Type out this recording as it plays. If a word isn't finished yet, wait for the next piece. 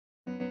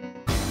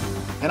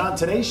And on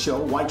today's show,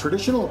 why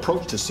traditional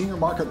approach to senior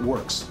market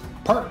works.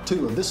 Part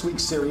 2 of this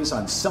week's series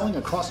on selling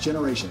across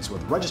generations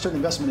with registered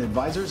investment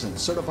advisors and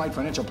certified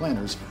financial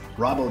planners,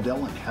 Rob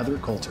O'Dell and Heather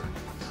Coulter.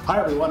 Hi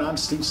everyone, I'm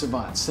Steve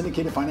Savant,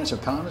 syndicated financial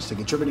economist and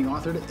contributing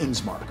author to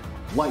Innsmark,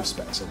 Life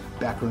Specs, and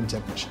backroom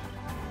technician.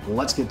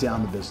 Let's get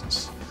down to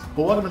business.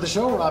 Well, welcome to the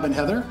show, Rob and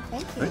Heather.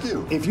 Thank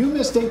you. If you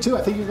missed day 2,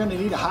 I think you're going to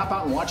need to hop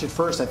out and watch it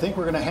first. I think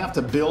we're going to have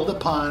to build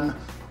upon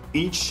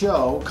each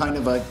show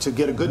to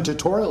get a good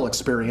tutorial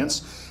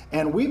experience.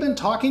 And we've been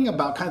talking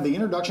about kind of the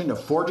introduction to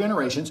 4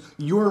 generations,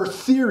 your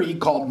theory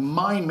called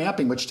mind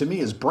mapping, which to me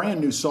is brand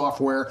new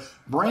software,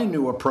 brand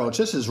new approach.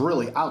 This is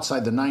really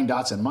outside the 9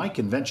 dots in my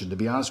convention, to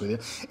be honest with you.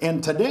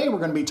 And today we're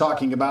going to be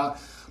talking about,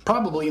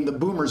 probably in the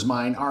boomer's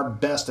mind, our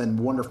best and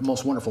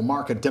most wonderful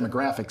market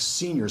demographic,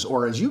 seniors,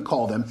 or as you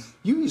call them,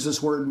 you use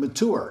this word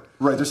mature.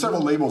 Right, there's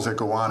several labels that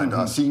go on.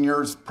 And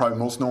seniors, probably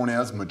most known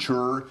as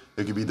mature.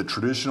 It could be the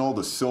traditional,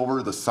 the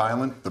silver, the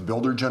silent, the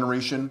builder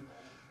generation.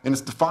 And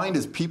it's defined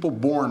as people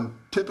born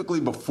typically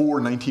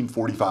before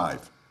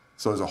 1945.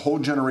 So there's a whole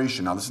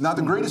generation. Now, this is not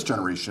the greatest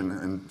generation,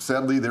 and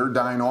sadly, they're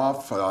dying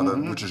off,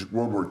 which is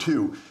World War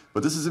II.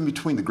 But this is in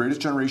between the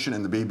greatest generation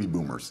and the baby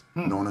boomers,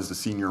 known as the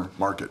senior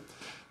market.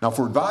 Now,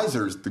 for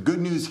advisors, the good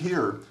news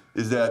here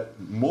is that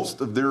most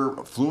of their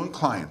affluent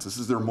clients, this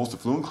is their most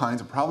affluent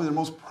clients, and probably their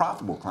most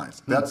profitable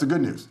clients. That's the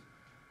good news.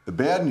 The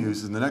bad news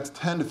is in the next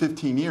 10 to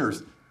 15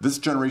 years, this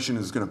generation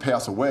is going to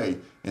pass away,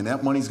 and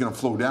that money is going to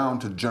flow down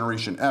to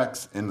Generation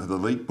X and the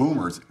late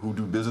boomers who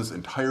do business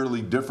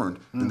entirely different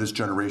than this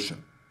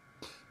generation.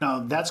 Now,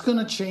 that's going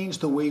to change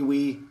the way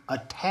we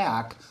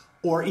attack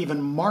or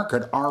even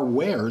market our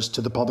wares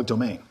to the public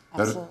domain.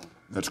 Absolutely.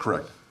 That's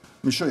correct.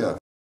 Let me show you.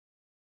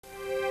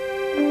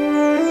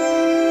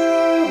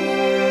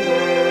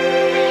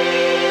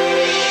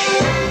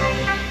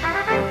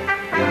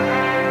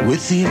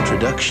 With the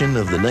introduction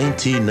of the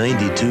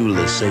 1992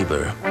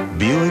 LeSabre,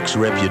 Buick's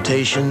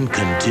reputation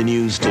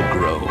continues to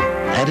grow.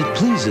 And it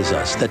pleases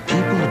us that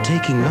people are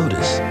taking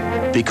notice,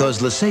 because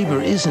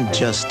LeSabre isn't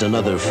just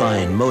another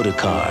fine motor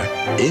car,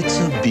 it's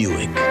a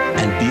Buick.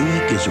 And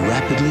Buick is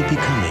rapidly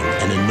becoming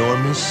an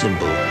enormous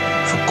symbol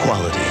for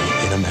quality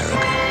in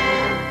America.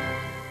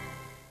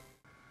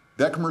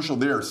 That commercial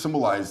there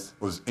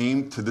was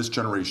aimed to this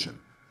generation.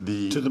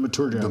 To the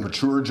mature generation. The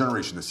mature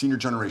generation, the senior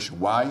generation.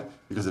 Why?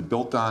 Because it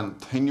built on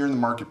tenure in the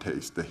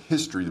marketplace, the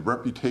history, the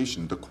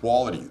reputation, the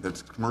quality.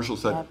 That's commercial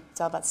said. Yep,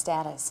 it's all about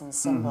status and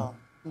symbol.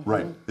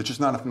 Right. It's just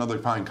not another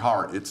fine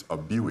car. It's a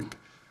Buick.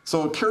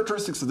 So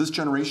characteristics of this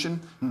generation,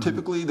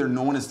 typically they're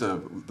known as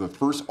the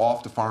first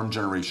off-the-farm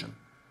generation.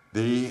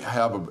 They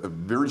have a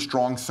very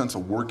strong sense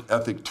of work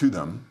ethic to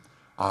them.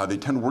 They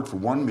tend to work for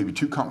 1, maybe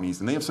 2 companies,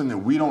 and they have something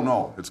that we don't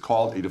know. It's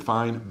called a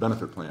defined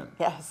benefit plan.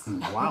 Yes.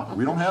 Wow.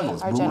 We don't have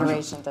those. Our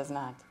generation does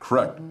not.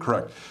 Correct,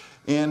 correct.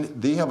 And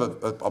they have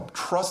a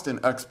trust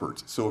in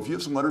experts. So if you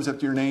have some letters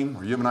after your name,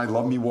 or you have an I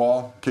love me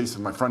wall, in case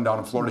of my friend down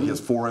in Florida, he has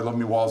 4 I love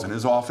me walls in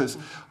his office,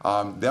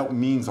 that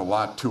means a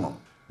lot to him.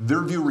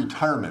 Their view of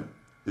retirement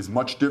is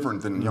much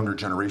different than younger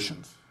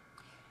generations.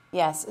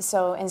 Yes,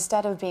 so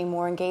instead of being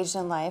more engaged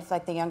in life,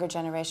 like the younger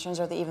generations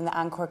or even the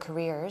encore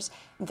careers,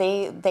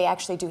 they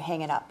actually do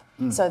hang it up.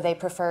 So they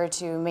prefer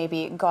to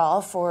maybe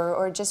golf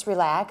or just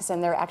relax,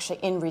 and they're actually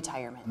in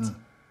retirement.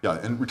 Yeah,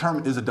 and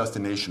retirement is a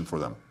destination for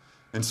them.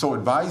 And so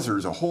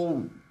advisors, a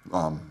whole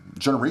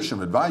generation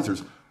of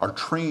advisors, are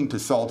trained to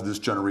sell to this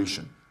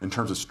generation in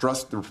terms of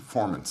stress the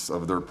performance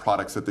of their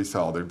products that they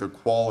sell, their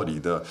quality,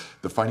 the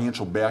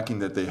financial backing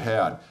that they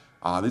had.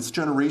 This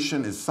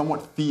generation is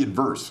somewhat fee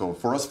adverse. So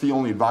for us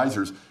fee-only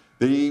advisors,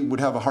 they would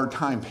have a hard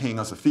time paying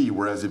us a fee,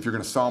 whereas if you're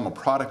going to sell them a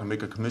product and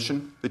make a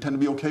commission, they tend to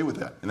be okay with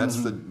that. And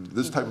that's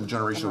this type of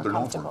generation that they're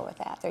known for. They're comfortable with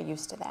that. They're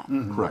used to that.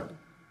 Correct.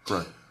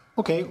 Correct.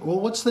 Okay, well,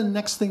 what's the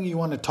next thing you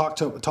want to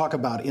talk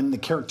about in the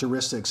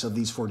characteristics of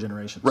these 4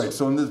 generations? Right,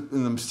 so in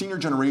the senior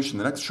generation,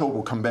 the next show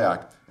will come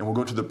back and we'll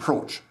go to the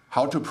approach.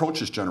 How to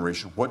approach this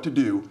generation, what to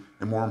do,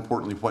 and more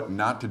importantly, what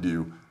not to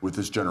do with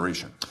this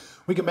generation.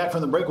 We come back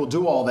from the break, we'll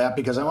do all that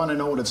because I want to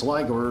know what it's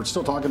like. We're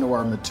still talking to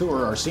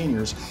our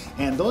seniors,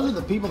 and those are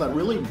the people that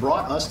really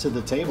brought us to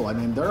the table. I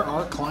mean, they're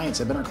our clients.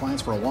 They've been our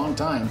clients for a long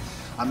time.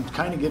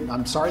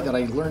 I'm sorry that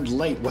I learned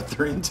late what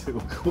they're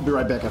into. We'll be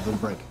right back after the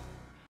break.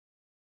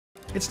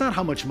 It's not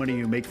how much money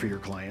you make for your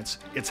clients,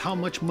 it's how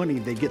much money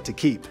they get to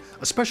keep,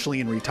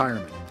 especially in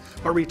retirement.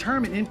 But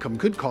retirement income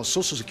could cause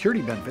Social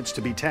Security benefits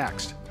to be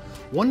taxed.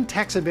 One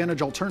tax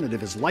advantage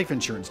alternative is life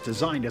insurance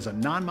designed as a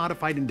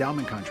non-modified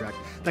endowment contract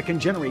that can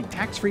generate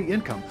tax-free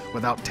income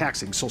without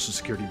taxing Social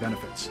Security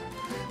benefits.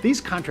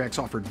 These contracts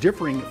offer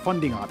differing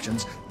funding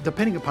options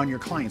depending upon your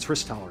client's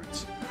risk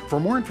tolerance. For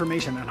more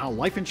information on how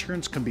life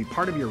insurance can be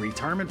part of your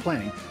retirement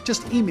planning,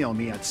 just email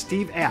me at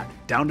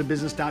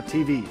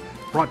steve@downtobusiness.tv.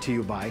 Brought to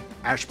you by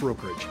Ash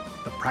Brokerage,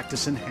 the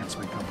practice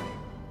enhancement company.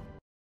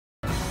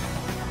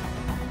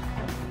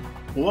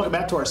 Well, welcome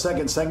back to our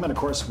second segment. Of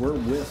course, we're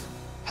with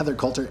Heather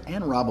Coulter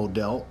and Rob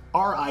O'Dell,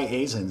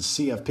 RIAs and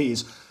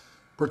CFPs.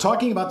 We're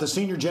talking about the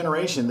senior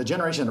generation, the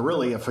generation that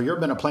really, if you've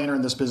been a planner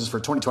in this business for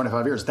 20,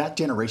 25 years, that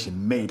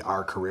generation made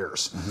our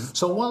careers.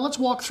 So let's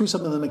walk through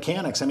some of the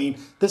mechanics. I mean,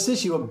 this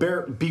issue of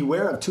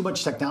beware of too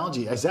much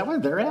technology, is that where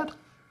they're at?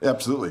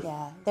 Absolutely.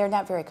 Yeah, they're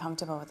not very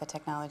comfortable with the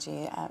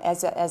technology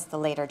as the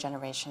later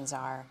generations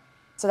are.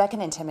 So that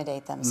can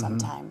intimidate them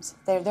sometimes.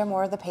 They're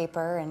more of the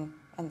paper and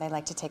they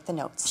like to take the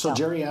notes. So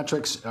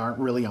geriatrics aren't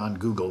really on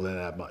Google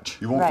that much.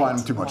 You won't find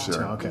them too much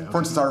there. Okay. For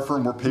instance, our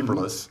firm, we're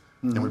paperless,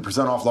 and we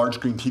present off large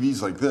screen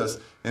TVs like this,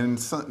 and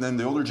then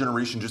the older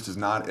generation just is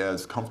not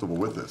as comfortable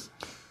with this.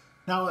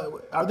 Now,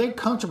 are they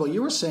comfortable?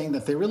 You were saying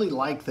that they really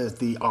like the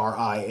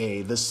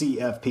RIA, the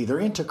CFP.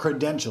 They're into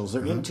credentials.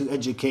 They're into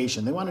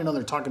education. They want to know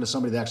they're talking to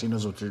somebody that actually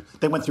knows what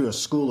they went through a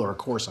school or a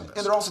course on this.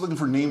 And they're also looking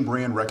for name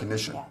brand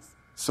recognition. Yes.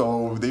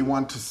 So they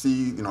want to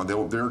see,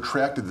 they're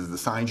attracted to the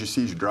signs you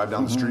see as you drive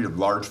down the street of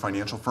large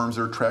financial firms.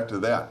 They're attracted to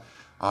that.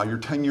 Your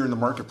tenure in the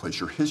marketplace,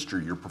 your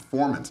history, your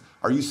performance.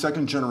 Are you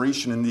second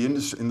generation in the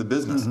industry, in the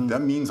business?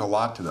 That means a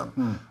lot to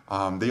them.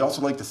 They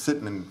also like to sit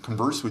and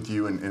converse with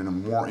you in a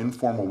more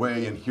informal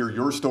way and hear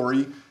your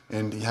story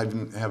and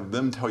have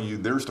them tell you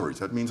their stories.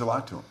 That means a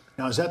lot to them.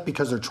 Now, is that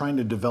because they're trying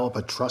to develop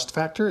a trust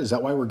factor? Is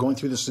that why we're going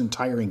through this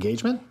entire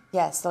engagement?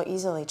 Yes, they'll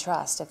easily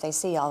trust if they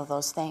see all of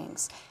those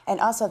things.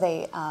 And also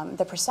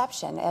the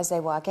perception as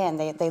they walk in,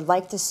 they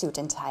like the suit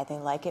and tie. They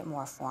like it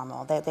more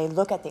formal. They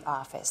look at the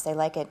office. They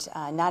like it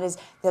not as,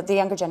 the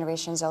younger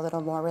generations are a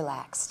little more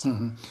relaxed.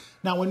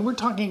 Now, when we're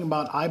talking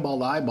about eyeball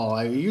to eyeball,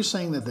 are you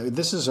saying that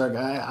this is our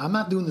guy? I'm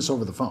not doing this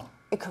over the phone.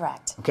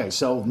 Correct. Okay,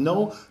 so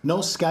no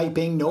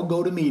Skyping, no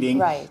GoToMeeting.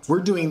 Right.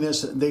 We're doing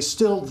this. This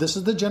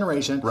is the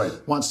generation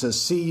wants to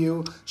see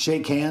you,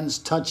 shake hands,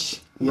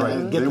 touch.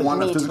 Right. They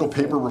want a physical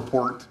paper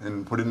report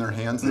and put it in their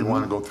hands. They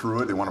want to go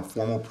through it. They want a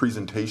formal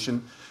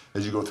presentation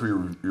as you go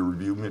through your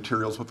review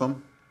materials with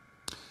them.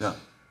 Yeah.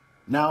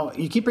 Now,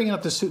 you keep bringing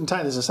up the suit and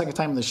tie. This is the second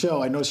time in the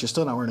show. I notice you're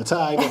still not wearing a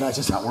tie, but I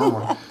just not wearing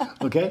one.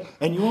 Okay,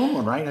 and you own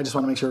one, right? I just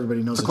want to make sure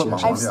everybody knows that you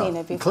I've seen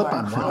it before.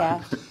 Clip-on,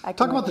 wow. Yeah.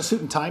 Talk about the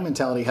suit and tie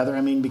mentality, Heather.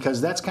 I mean, because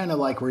that's kind of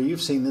like where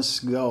you've seen this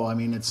go. I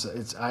mean,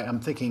 I'm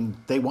thinking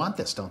they want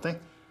this, don't they?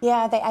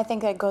 Yeah, I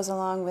think that goes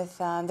along with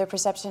their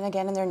perception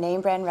again and their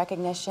name brand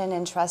recognition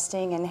and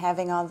trusting and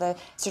having all the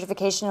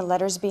certification and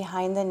letters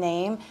behind the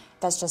name.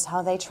 That's just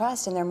how they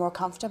trust, and they're more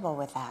comfortable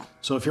with that.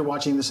 So if you're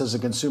watching this as a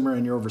consumer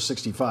and you're over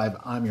 65,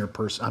 I'm your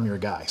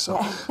guy. So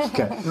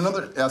okay.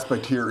 Another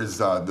aspect here is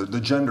the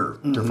gender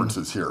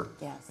differences here.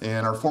 Yes.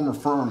 And our former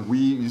firm, we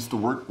used to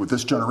work with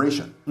this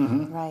generation.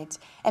 Right.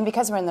 And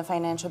because we're in the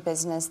financial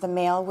business, the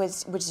male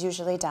would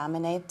usually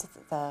dominate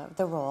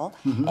the role,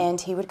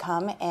 and he would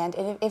come, and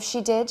if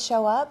she did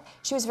show up,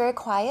 she was very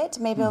quiet,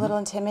 maybe a little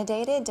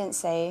intimidated, didn't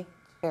say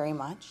very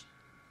much.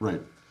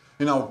 Right.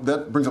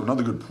 That brings up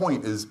another good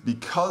point, is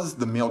because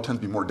the male tends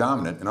to be more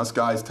dominant and us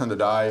guys tend to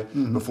die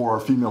before our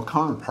female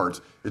counterparts,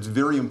 it's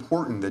very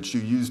important that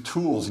you use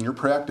tools in your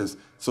practice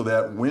so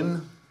that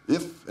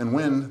if and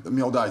when the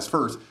male dies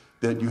first,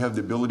 that you have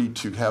the ability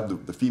to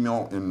have the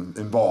female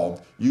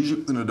involved,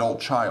 usually an adult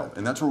child.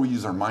 And that's where we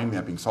use our mind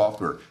mapping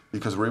software,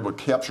 because we're able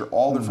to capture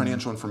all their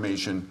financial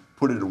information,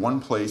 put it in one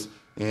place,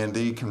 and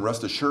they can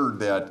rest assured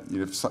that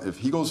if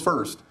he goes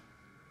first,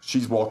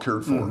 she's well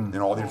cared for and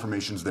all the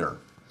information's there.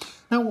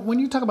 Now, when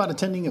you talk about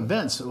attending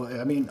events,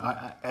 I mean,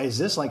 is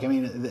this like,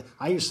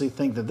 I usually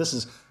think that this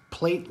is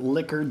plate,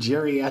 liquor,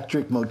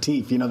 geriatric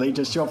motif. They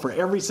just show up for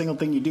every single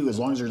thing you do as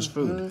long as there's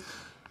food.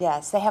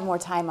 Yes, they have more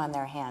time on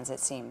their hands, it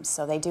seems.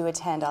 So they do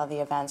attend all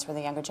the events where the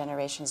younger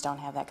generations don't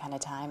have that kind of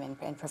time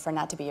and prefer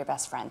not to be your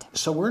best friend.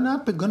 So we're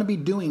not going to be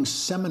doing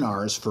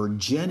seminars for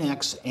Gen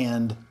X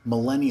and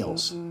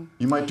millennials.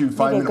 You might do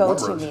 5-minute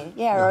webinars. Meeting.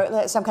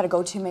 Yeah, or some kind of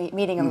go-to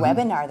meeting or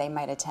webinar they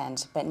might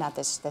attend, but not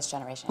this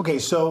generation. Okay,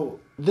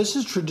 so this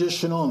is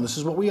traditional, and this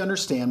is what we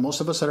understand.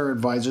 Most of us that are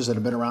advisors that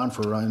have been around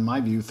for, in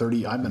my view,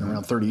 I've been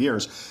around 30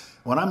 years.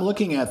 When I'm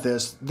looking at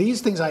this,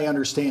 these things I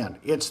understand.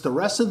 It's the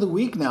rest of the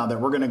week now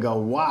that we're going to go,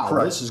 wow,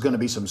 this is going to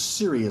be some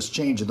serious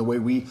change in the way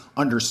we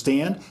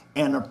understand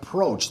and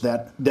approach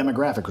that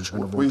demographic.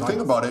 When you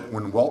think about it,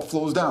 when wealth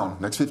flows down,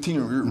 next 15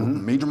 years, a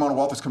major amount of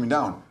wealth is coming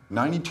down.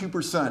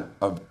 92%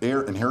 of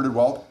inherited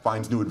wealth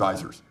finds new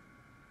advisors.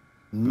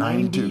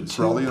 92%.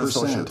 For all the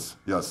associates,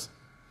 yes.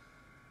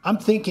 I'm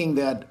thinking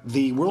that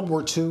the World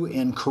War II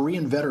and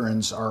Korean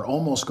veterans are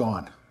almost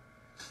gone.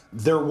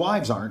 Their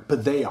wives aren't,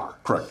 but they are.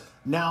 Correct.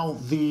 Now,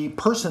 the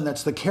person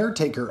that's the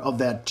caretaker of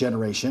that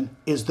generation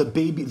is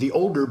the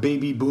older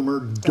baby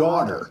boomer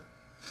daughter.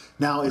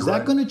 Now, is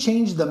that going to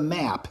change the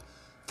map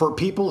for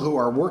people who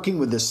are working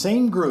with the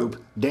same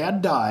group?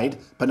 Dad died,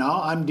 but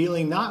now I'm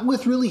dealing not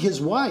with really his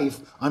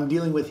wife, I'm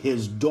dealing with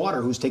his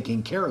daughter who's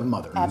taking care of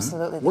mother.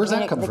 Absolutely. Where's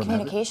that come from? The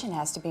communication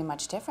has to be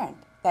much different.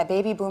 That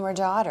baby boomer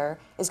daughter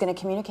is going to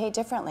communicate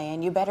differently,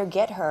 and you better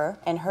get her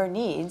and her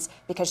needs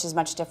because she's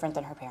much different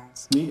than her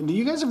parents.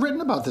 You guys have written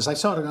about this. I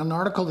saw an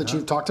article that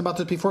you've talked about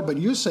this before, but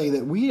you say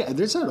that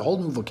there's a whole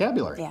new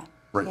vocabulary. Yeah.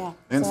 Right. Yeah.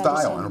 And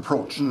style and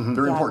approach.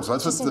 Very important. So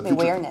that's just what the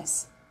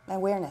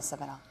awareness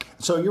of it all.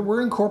 So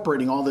we're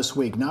incorporating all this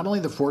week, not only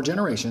the 4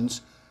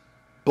 generations,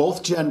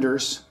 both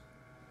genders,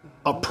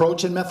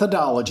 approach and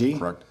methodology.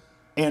 Correct.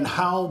 And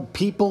how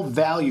people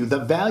value, the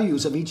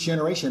values of each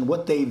generation,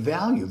 what they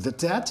value.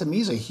 That to me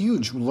is a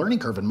huge learning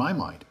curve in my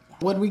mind.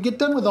 When we get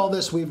done with all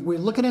this, we're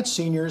looking at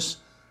seniors.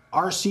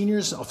 Our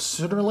seniors,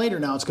 sooner or later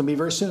now, it's going to be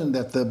very soon,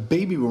 that the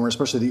baby boomer,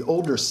 especially the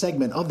older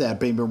segment of that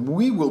baby boomer,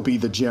 we will be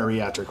the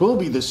geriatric, we'll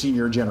be the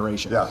senior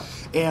generation. Yeah.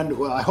 And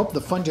I hope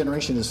the fun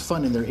generation is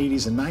fun in their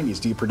 80s and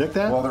 90s. Do you predict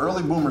that? Well, the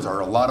early boomers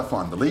are a lot of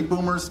fun. The late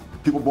boomers,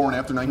 people born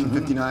after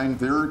 1959,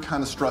 they're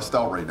kind of stressed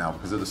out right now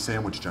because they're the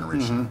sandwich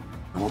generation.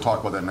 And we'll talk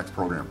about that next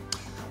program.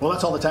 Well,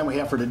 that's all the time we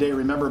have for today.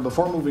 Remember,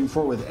 before moving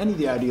forward with any of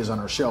the ideas on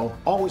our show,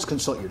 always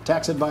consult your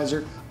tax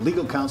advisor,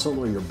 legal counsel,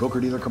 or your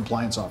broker-dealer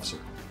compliance officer.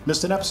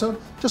 Missed an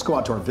episode? Just go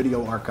out to our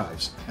video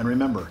archives. And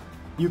remember,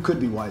 you could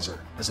be wiser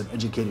as an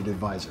educated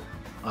advisor.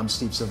 I'm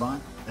Steve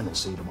Savant, and we'll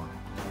see you tomorrow.